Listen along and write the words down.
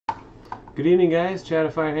Good evening, guys. Chat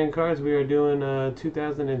of Firehand Cards. We are doing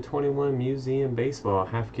 2021 Museum Baseball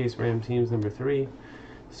half case random teams number 3.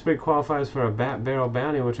 This break qualifies for a Bat Barrel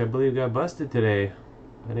Bounty, which I believe got busted today.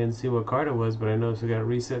 I didn't see what card it was, but I noticed it got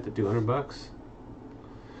reset to 200 bucks.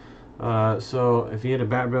 So if you hit a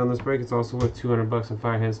Bat Barrel in this break, it's also worth 200 bucks in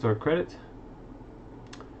Firehand Store credit.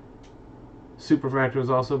 Super Fractor was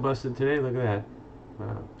also busted today. Look at that.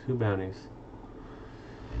 Wow, 2 bounties.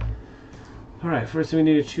 Alright, first we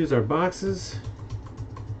need to choose our boxes.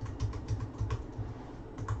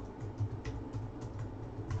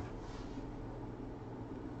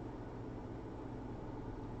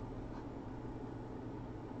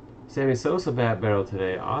 Sammy Sosa Bat Barrel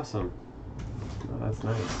today. Awesome. Oh, that's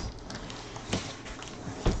nice.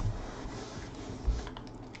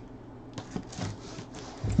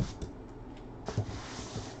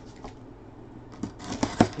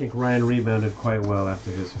 I think Ryan rebounded quite well after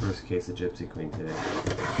his first case of Gypsy Queen today.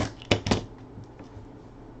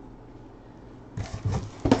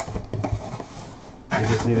 He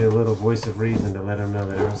just needed a little voice of reason to let him know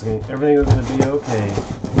that everything was going to be okay.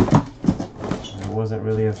 It wasn't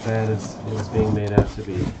really as bad as it was being made out to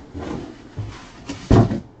be.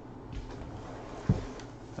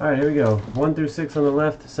 Alright, here we go. 1 through 6 on the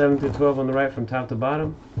left, 7 through 12 on the right from top to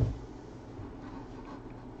bottom.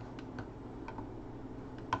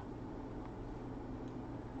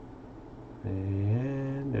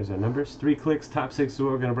 And there's our numbers. 3 clicks, top 6 is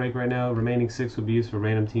what we're going to break right now. Remaining 6 will be used for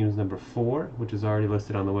random teams number 4, which is already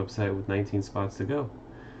listed on the website with 19 spots to go.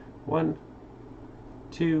 1,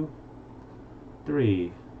 2,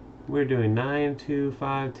 3. We're doing 9, 2,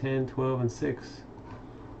 5, 10, 12, and 6.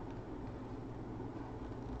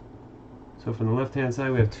 So from the left hand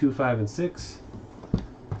side we have 2, 5, and 6.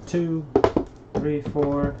 2, 3,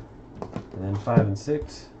 4, and then 5 and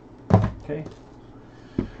 6. Okay.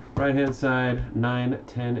 Right hand side 9,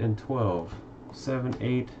 10, and 12. 7,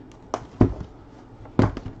 8,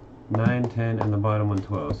 9, 10, and the bottom one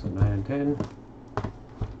 12. So 9 and 10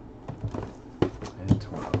 and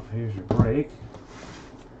 12. Here's your break.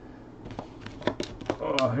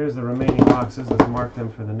 Oh, here's the remaining boxes. Let's mark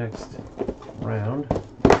them for the next round.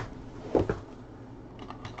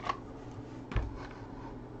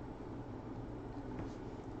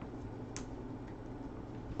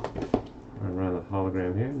 Run the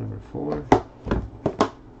hologram here, number 4.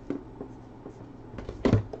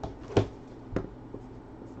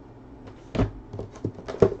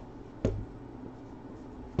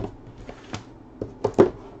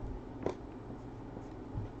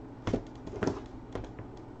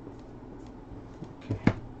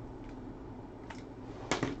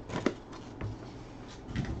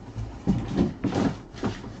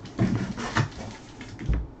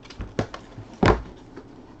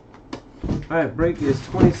 Alright, break is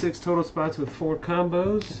 26 total spots with 4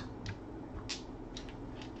 combos.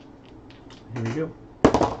 Here we go.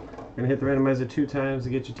 We're going to hit the randomizer 2 times to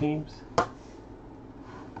get your teams.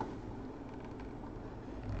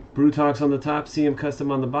 Brew Talks on the top, CM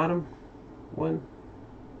Custom on the bottom. 1,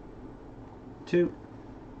 2.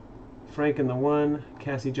 Frank in the 1,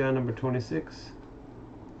 Cassie John number 26.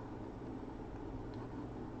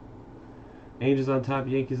 Angels on top,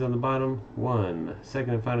 Yankees on the bottom. 1.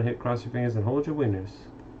 Second and final hit, cross your fingers and hold your winners.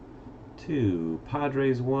 2.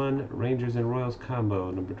 Padres 1, Rangers and Royals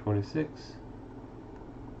combo, number 26.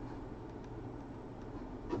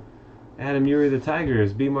 Adam Uri, the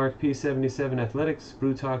Tigers. B-Mark P77 Athletics.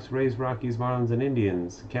 Brew Talks, Rays, Rockies, Marlins, and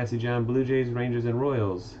Indians. Cassie John, Blue Jays, Rangers, and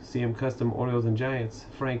Royals. CM Custom, Orioles and Giants.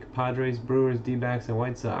 Frank, Padres, Brewers, D-backs, and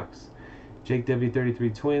White Sox. Jake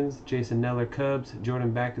W33 Twins. Jason Neller, Cubs.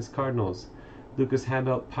 Jordan Backus, Cardinals. Lucas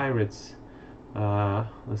Habelt, Pirates.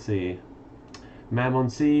 Let's see. Mammon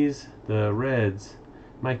Seas, the Reds.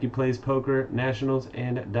 Mikey Plays Poker, Nationals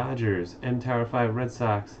and Dodgers. M Tower 5, Red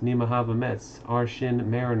Sox. Nima Hava, Mets. R Shin,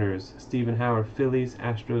 Mariners. Stephen Howard, Phillies,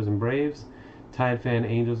 Astros, and Braves. Tide Fan,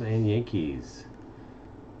 Angels, and Yankees.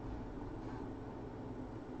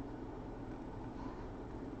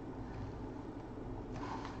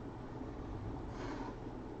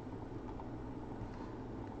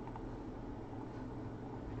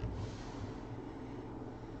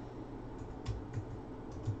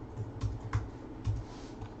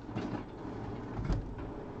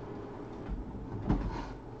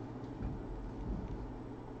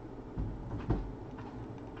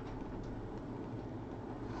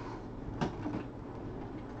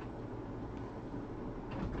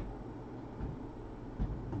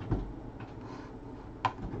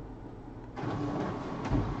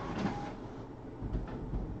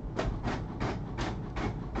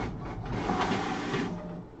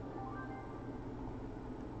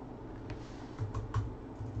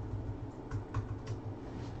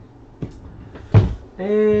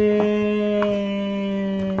 And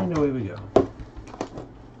away we go.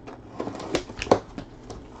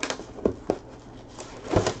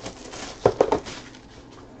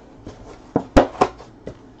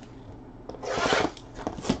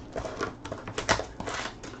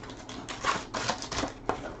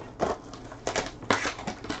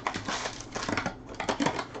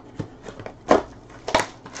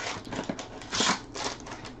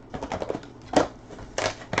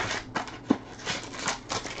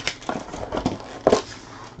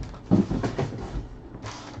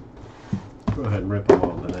 Go ahead and rip them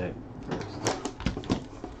all tonight first.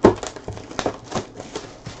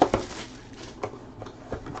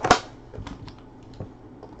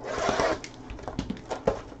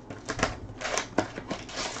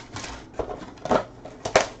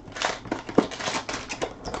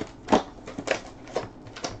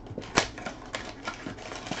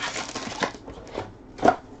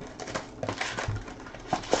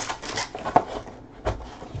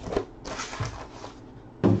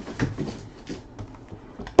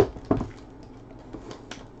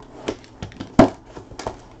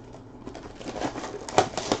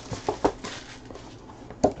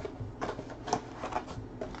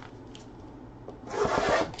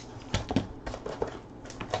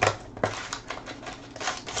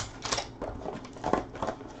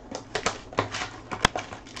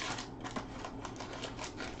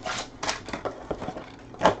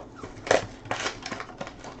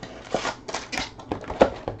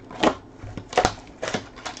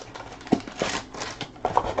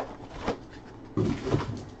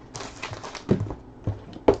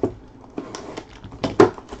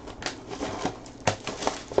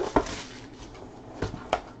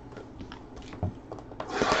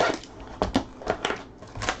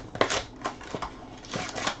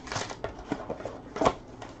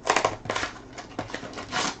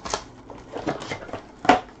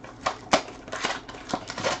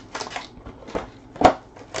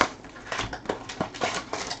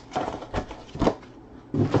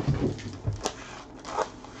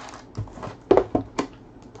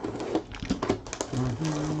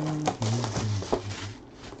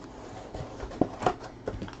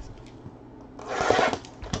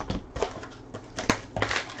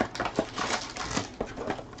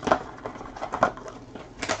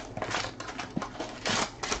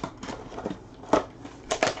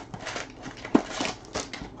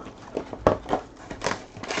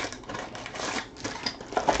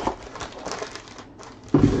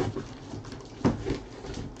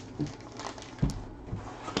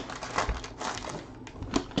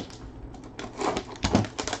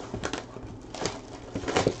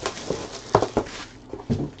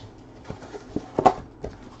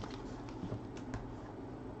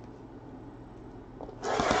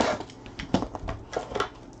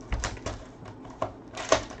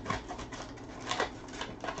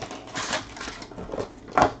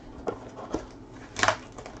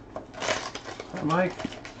 Mike,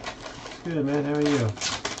 good man, how are you?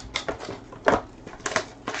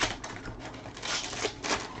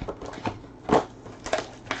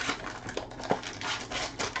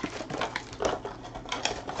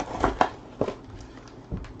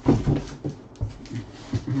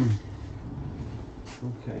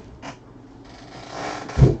 Okay.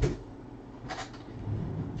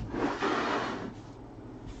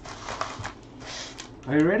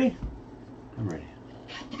 Are you ready? I'm ready.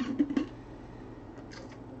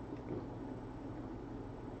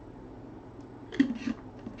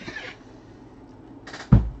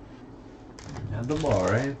 At the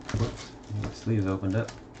bar, right? Whoops, the sleeves opened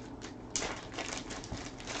up.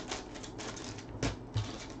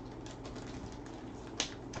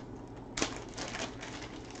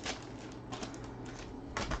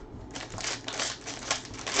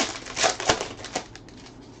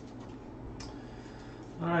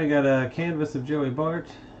 Alright, got a canvas of Joey Bart.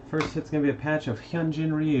 First hit's going to be a patch of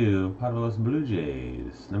Hyunjin Ryu, Padre Blue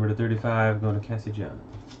Jays. Number to 35 going to Cassie John.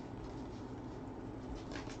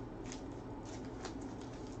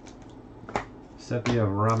 Sepia of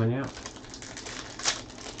Ramen Yao.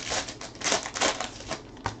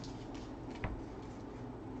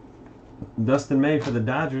 Dustin May for the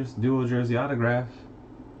Dodgers, dual jersey autograph.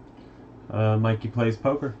 Mikey plays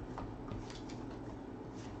poker.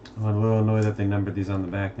 I'm a little annoyed that they numbered these on the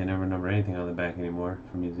back. They never number anything on the back anymore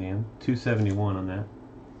for museum. 271 on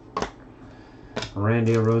that.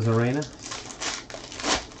 Randy Arozarena.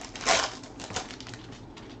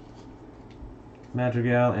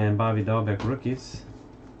 Madrigal and Bobby Dahlbeck rookies.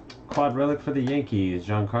 Quad relic for the Yankees.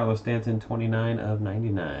 Giancarlo Stanton, 29 of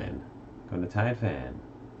 99. Going to Tide Fan.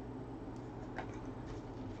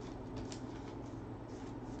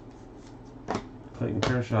 Clayton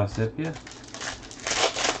Kershaw sepia.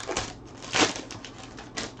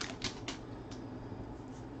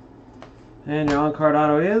 And your on-card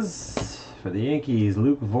auto is, for the Yankees,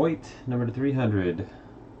 Luke Voit, number to 300.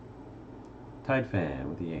 Tide fan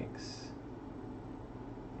with the Yanks.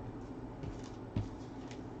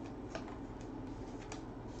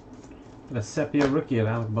 And a sepia rookie of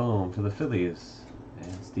Alec Bohm to the Phillies,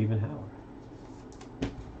 and Stephen Howard.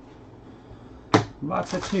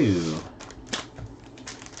 Box of 2.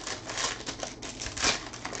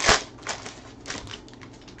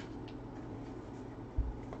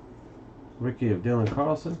 Rookie of Dylan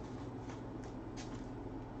Carlson.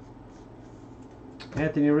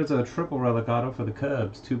 Anthony Rizzo triple relic auto for the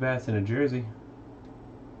Cubs. 2 bats and a jersey.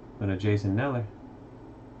 And a Jason Neller.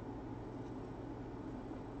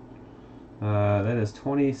 That is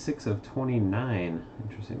 26 of 29.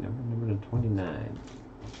 Interesting number. Number to 29.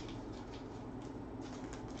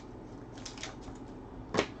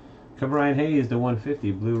 Brian Hayes to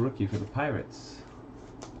 150. Blue rookie for the Pirates.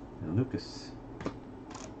 And Lucas.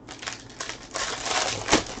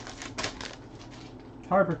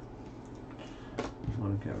 Harper.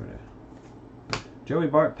 One cover there. Joey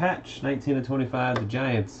Bart patch, 19 of 25, the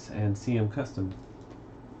Giants, and CM Custom.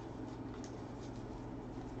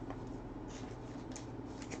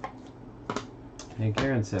 Hank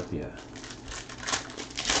Aaron sepia.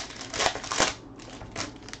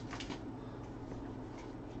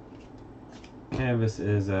 Canvas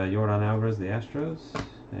is Yordan Alvarez, the Astros,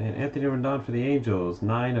 and Anthony Rendon for the Angels,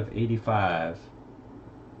 9 of 85.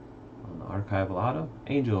 On the archival auto,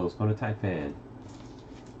 Angels going to Tide fan.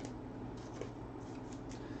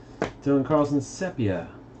 Dylan Carlson sepia.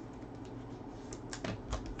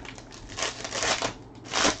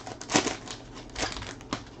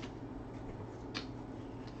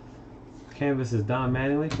 Canvas is Don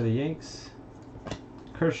Mattingly for the Yanks.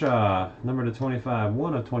 Kershaw, number to 25,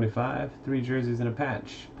 1 of 25, 3 jerseys and a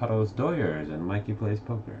patch. Paros Doyers, and Mikey plays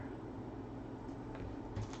poker.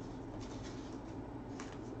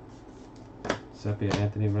 Sepia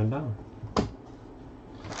Anthony Rendon.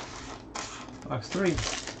 Box 3.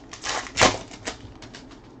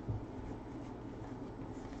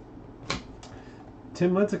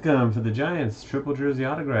 Tim Lincecum for the Giants, triple jersey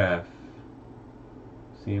autograph.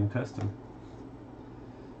 CM Custom.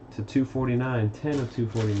 To 249, 10 of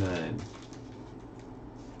 249.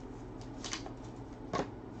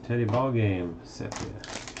 Teddy Ballgame, sepia.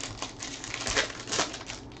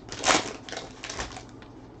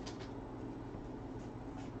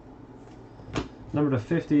 Number to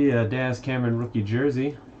 50, Daz Cameron rookie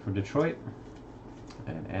jersey for Detroit.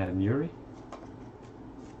 And Adam Uri.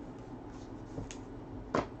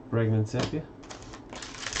 Bregman sepia.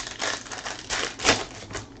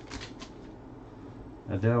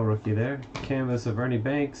 Adele rookie there. Canvas of Ernie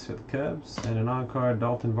Banks for the Cubs. And an on-card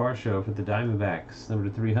Dalton Varsho for the Diamondbacks. Number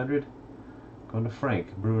to 300. Going to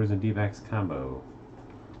Frank. Brewers and D-backs combo.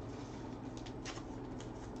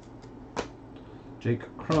 Jake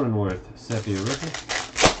Cronenworth, sepia rookie.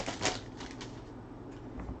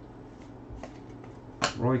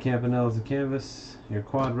 Roy Campanel's the canvas. Your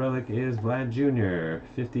quad relic is Vlad Jr.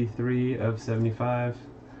 53 of 75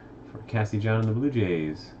 for Cassie John and the Blue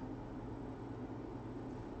Jays.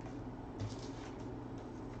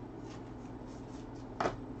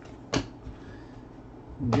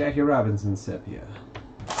 Jackie Robinson sepia.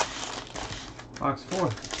 Box 4.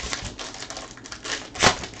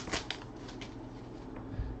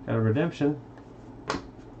 Got a redemption.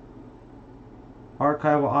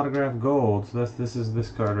 Archival autograph gold. So this is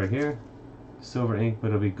this card right here. Silver ink, but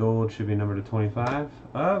it'll be gold. Should be number to 25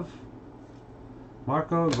 of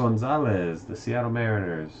Marco Gonzalez, the Seattle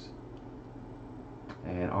Mariners,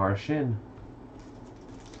 and R. Shin.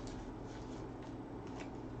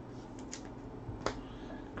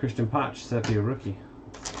 Christian Potch, sepia rookie.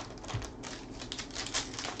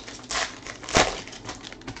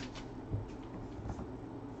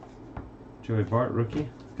 Joey Bart, rookie.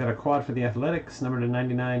 Got a quad for the Athletics, number to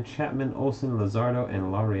 99, Chapman, Olsen, Luzardo, and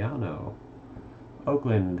Laureano.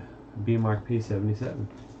 Oakland, B-Mark P77.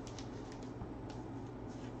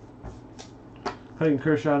 Clayton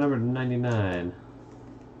Kershaw, number to 99.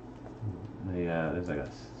 There's like a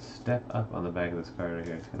step up on the back of this card right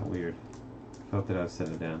here. It's kind of weird. Hope that I'll set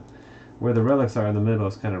it down. Where the relics are in the middle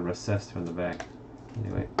is kind of recessed from the back.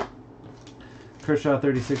 Anyway. Kershaw,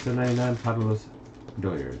 36 of 99, Paros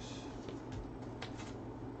Doyers.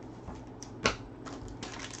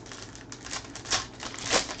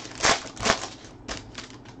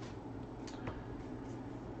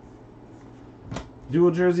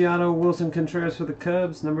 Dual jersey auto, Wilson Contreras for the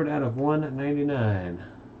Cubs, numbered out of 199.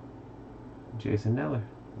 Jason Neller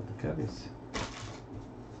with the Cubbies.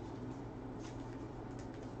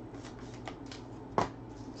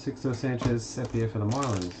 Sixto Sanchez Sepia for the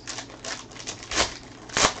Marlins.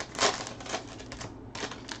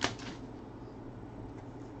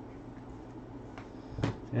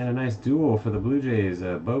 And a nice duel for the Blue Jays,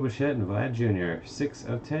 Bo Bichette and Vlad Jr. 6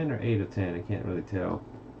 of 10 or 8 of 10, I can't really tell.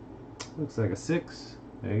 Looks like a 6.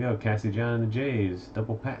 There you go, Cassie John and the Jays,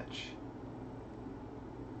 double patch.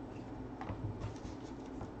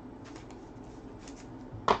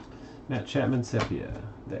 Matt Chapman Sepia,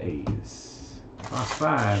 the A's. Box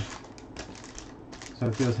 5. So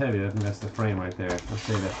it feels heavy. I think that's the frame right there. Let's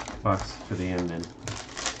save that box for the end then.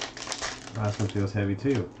 Last one feels heavy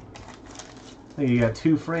too. I think you got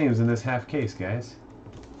 2 frames in this half case, guys.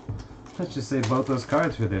 Let's just save both those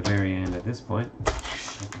cards for the very end at this point.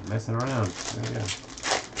 Messing around. There we go.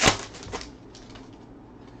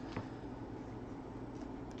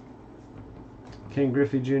 Ken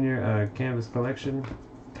Griffey Jr. Canvas Collection.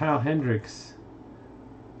 Kyle Hendricks.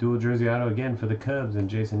 Dual jersey auto again for the Cubs and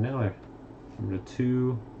Jason Neller. Number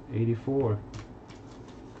 284.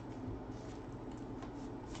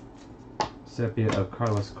 Sepia of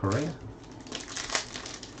Carlos Correa.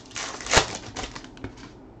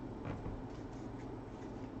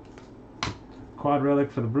 Quad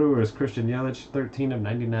relic for the Brewers, Christian Yelich, 13 of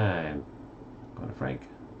 99. Going to Frank.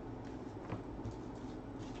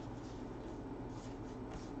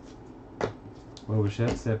 Bo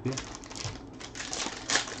Bichette Sepia.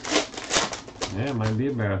 Yeah, it might be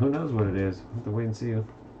a barrel. Who knows what it is? We'll have to wait and see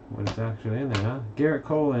what it's actually in there, huh? Garrett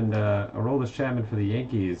Cole and Aroldis Chapman for the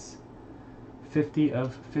Yankees. 50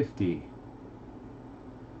 of 50.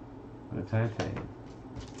 What a tie fame.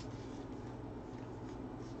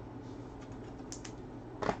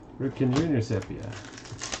 Ripken Jr. Sepia.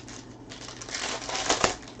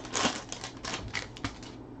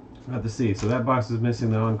 We'll have to see. So that box is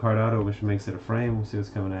missing the on-card auto, which makes it a frame. We'll see what's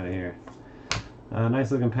coming out of here.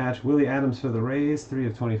 Nice looking patch. Willie Adams for the Rays, 3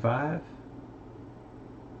 of 25.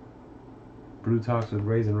 Brew Talks with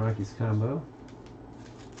Rays and Rockies combo.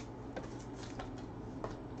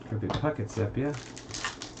 Kirby Puckett Sepia.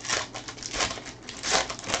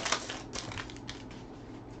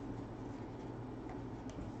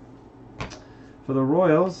 For the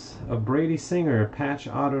Royals, a Brady Singer patch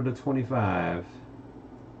auto to 25.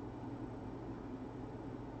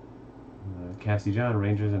 Cassie John,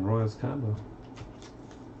 Rangers and Royals combo.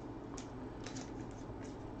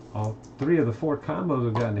 All 3 of the 4 combos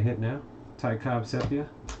have gotten a hit now. Ty Cobb Sepia.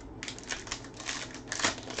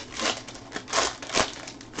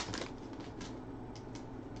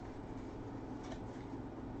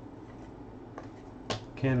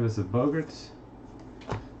 Canvas of Bogarts.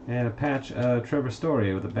 And a patch Trevor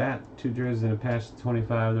Story with a bat, 2 jerseys and a patch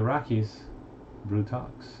 25 of the Rockies. Brew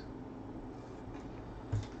Talks.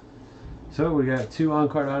 So we got 2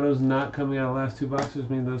 on-card autos not coming out of the last 2 boxes,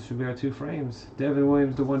 meaning those should be our 2 frames. Devin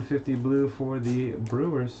Williams to 150 blue for the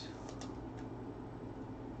Brewers.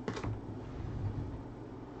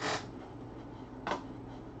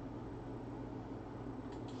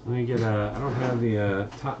 Let me get I don't have the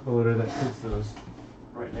top loader that fits those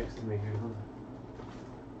right next to me here. Hold on.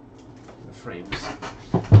 The frames.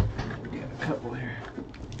 We got a couple here.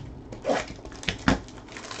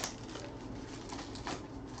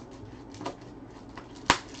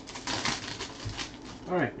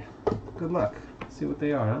 Alright, good luck. See what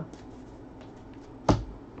they are, huh?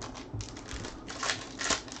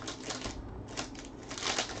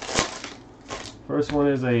 First one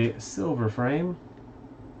is a silver frame.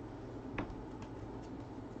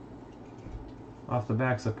 Off the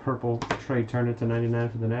back's a purple Trey Turner to 99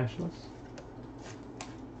 for the Nationals.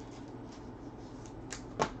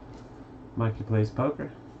 Mikey Plays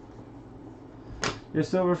Poker. Your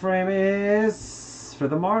silver frame is for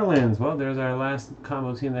the Marlins. Well, there's our last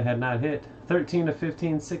combo team that had not hit. 13 of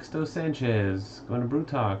 15, Sixto Sanchez. Going to Brew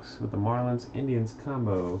Talks with the Marlins Indians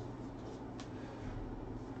combo.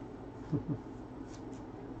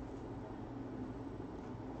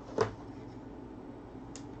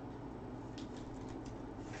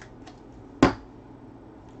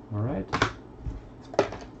 All right.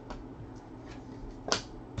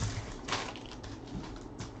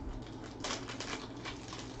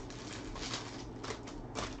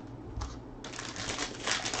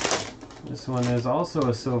 This one is also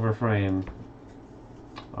a silver frame.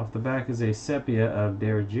 Off the back is a sepia of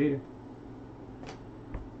Derek Jeter.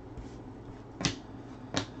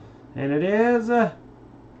 And it is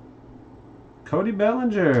Cody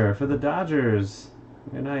Bellinger for the Dodgers.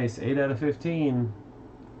 Very nice. 8 out of 15.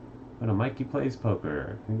 But a Mikey Plays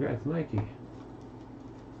Poker. Congrats, Mikey.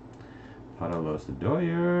 Para los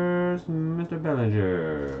Dodgers, Mr.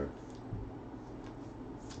 Bellinger.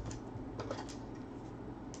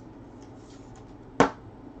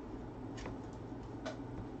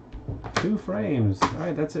 2 frames.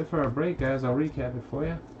 Alright, that's it for our break, guys. I'll recap it for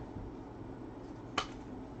you.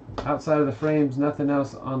 Outside of the frames, nothing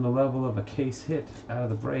else on the level of a case hit out of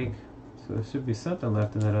the break. So there should be something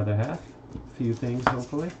left in that other half. A few things,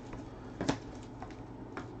 hopefully.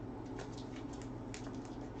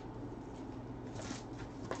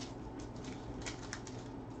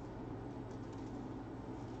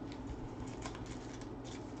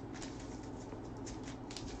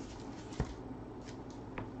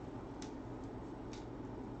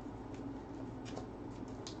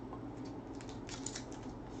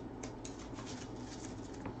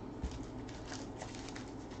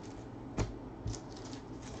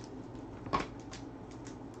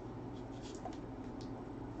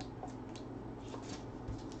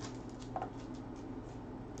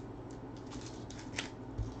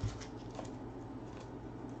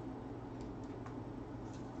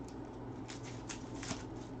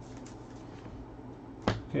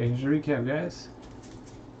 Okay, here's your recap, guys.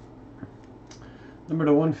 Number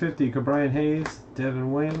to 150, Ke'Bryan Hayes, Devin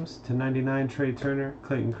Williams. To 99, Trey Turner,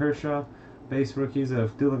 Clayton Kershaw. Base rookies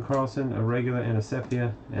of Dylan Carlson, a regular and a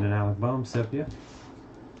sepia, and an Alec Bohm sepia.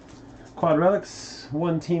 Quad relics,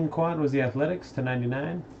 1 team quad was the Athletics to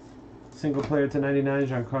 99. Single player to 99,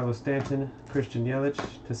 Giancarlo Stanton, Christian Yelich.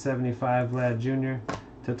 To 75, Vlad Jr.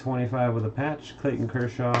 To 25 with a patch, Clayton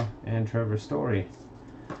Kershaw and Trevor Story.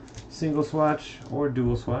 Single swatch or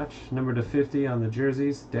dual swatch, number to 50 on the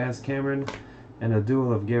jerseys, Daz Cameron, and a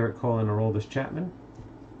duel of Garrett Cole and Aroldis Chapman.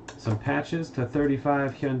 Some patches to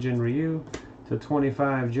 35, Hyunjin Ryu. To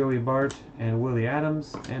 25, Joey Bart and Willie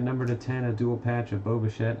Adams. And number to 10, a dual patch of Bo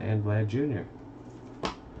Bichette and Vlad Jr.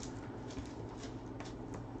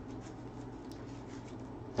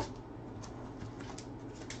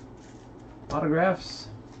 Autographs.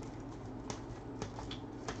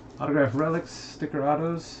 Autograph relics, sticker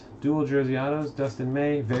autos, dual jersey autos, Dustin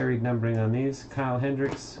May, varied numbering on these, Kyle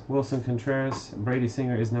Hendricks, Wilson Contreras, Brady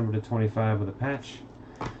Singer is numbered to 25 with a patch,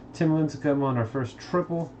 Tim Lincecum on our first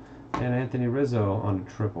triple, and Anthony Rizzo on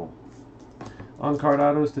a triple. On-card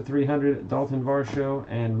autos to 300, Dalton Varsho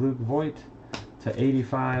and Luke Voigt. To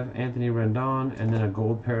 85, Anthony Rendon, and then a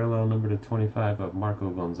gold parallel number to 25 of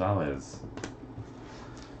Marco Gonzalez.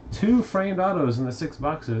 2 framed autos in the 6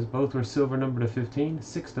 boxes. Both were silver number to 15.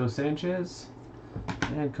 Sixto Sanchez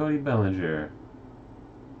and Cody Bellinger.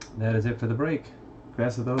 That is it for the break.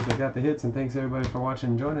 Congrats to those that got the hits, and thanks everybody for watching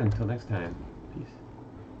and joining. Until next time.